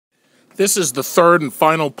This is the third and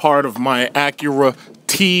final part of my Acura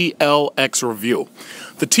TLX review.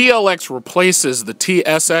 The TLX replaces the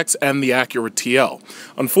TSX and the Acura TL.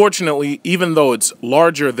 Unfortunately, even though it's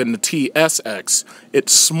larger than the TSX,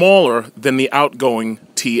 it's smaller than the outgoing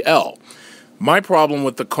TL. My problem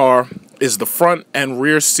with the car is the front and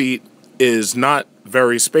rear seat is not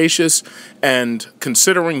very spacious, and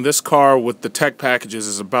considering this car with the tech packages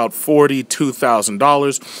is about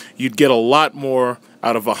 $42,000, you'd get a lot more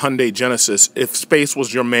out of a Hyundai Genesis if space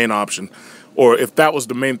was your main option, or if that was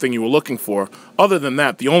the main thing you were looking for. Other than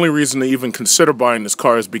that, the only reason to even consider buying this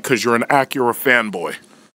car is because you're an Acura fanboy.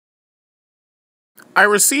 I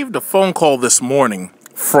received a phone call this morning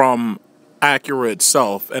from Acura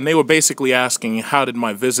itself, and they were basically asking how did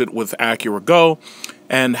my visit with Acura go,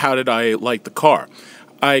 and how did I like the car.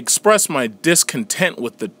 I expressed my discontent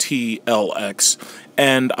with the TLX,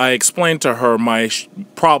 and I explained to her my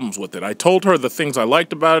problems with it. I told her the things I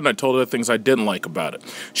liked about it, and I told her the things I didn't like about it.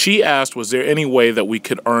 She asked, was there any way that we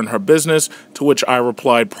could earn her business, to which I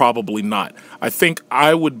replied, probably not. I think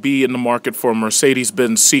I would be in the market for a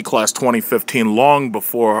Mercedes-Benz C-Class 2015 long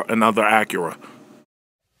before another Acura.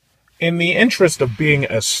 In the interest of being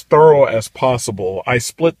as thorough as possible, I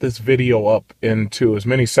split this video up into as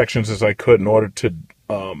many sections as I could in order to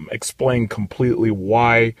explain completely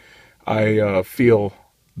why I feel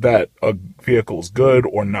that a vehicle is good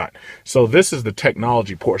or not. So this is the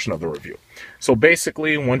technology portion of the review. So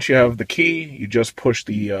basically, once you have the key, you just push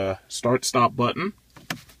the start-stop button.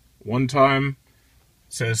 One time,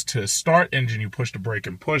 it says to start engine, you push the brake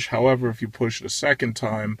and push. However, if you push the second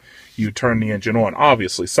time, you turn the engine on.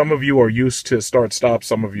 Obviously, some of you are used to start-stop,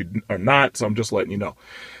 some of you are not, so I'm just letting you know.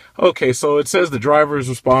 Okay, so it says the driver is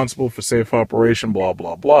responsible for safe operation, blah,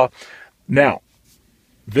 blah, blah. Now,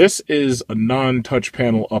 this is a non-touch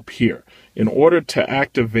panel up here. In order to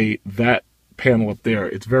activate that panel up there,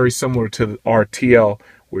 it's very similar to our TL,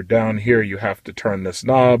 where down here you have to turn this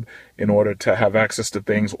knob in order to have access to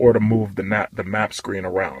things or to move the map screen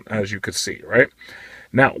around, as you could see, right?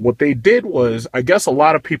 Now, what they did was, I guess a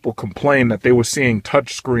lot of people complained that they were seeing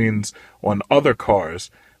touch screens on other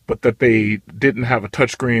cars, but that they didn't have a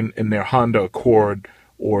touchscreen in their Honda Accord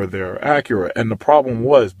or their Acura. And the problem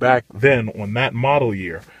was, back then, on that model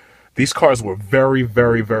year, these cars were very,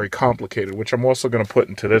 very, very complicated, which I'm also going to put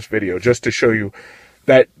into this video, just to show you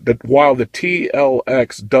that while the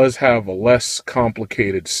TLX does have a less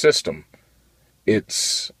complicated system,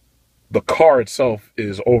 the car itself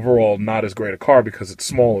is overall not as great a car because it's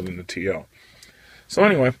smaller than the TL. So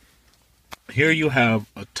anyway, here you have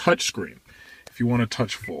a touchscreen. If you want to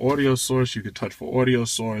touch for audio source, you can touch for audio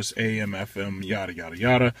source, AM, FM, yada, yada,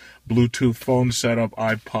 yada. Bluetooth phone setup,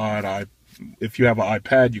 iPod. If you have an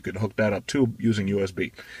iPad, you can hook that up too using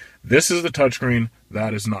USB. This is the touchscreen.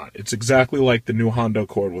 That is not. It's exactly like the new Honda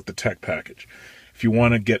Accord with the tech package. If you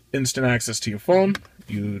want to get instant access to your phone,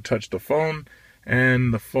 you touch the phone,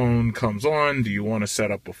 and the phone comes on. Do you want to set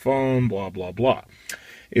up a phone? Blah, blah, blah.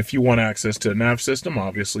 If you want access to the nav system,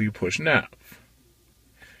 obviously you push nav.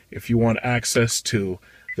 If you want access to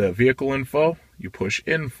the vehicle info, you push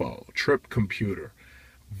info, trip computer,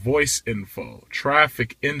 voice info,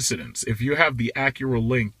 traffic incidents. If you have the Acura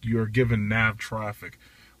link, you're given nav traffic,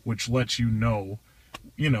 which lets you know,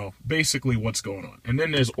 basically what's going on. And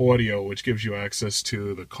then there's audio, which gives you access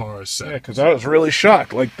to the car set. Yeah, because I was really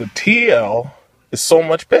shocked. Like, the TL is so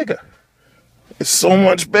much bigger. It's so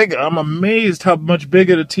much bigger. I'm amazed how much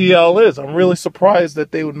bigger the TL is. I'm really surprised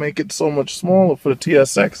that they would make it so much smaller for the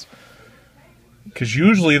TSX. Because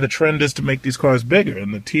usually the trend is to make these cars bigger.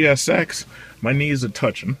 And the TSX, my knees are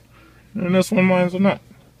touching. And this one, mine are not.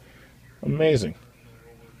 Amazing.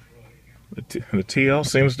 The TL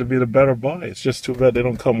seems to be the better buy. It's just too bad they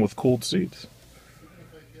don't come with cooled seats.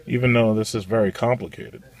 Even though this is very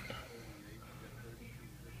complicated.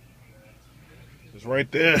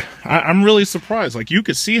 Right there. I'm really surprised. Like, you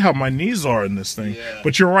could see how my knees are in this thing. Yeah.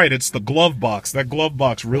 But you're right, it's the glove box. That glove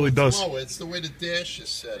box really does. Low. It's the way the dash is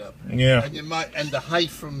set up. Yeah. And the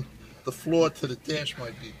height from the floor to the dash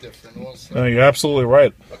might be different also. No, you're absolutely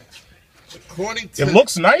right. According to it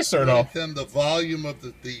looks nicer though. Them, the volume of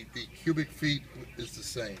the cubic feet is the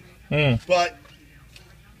same. But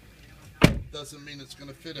doesn't mean it's going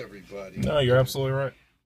to fit everybody. No, you're absolutely right.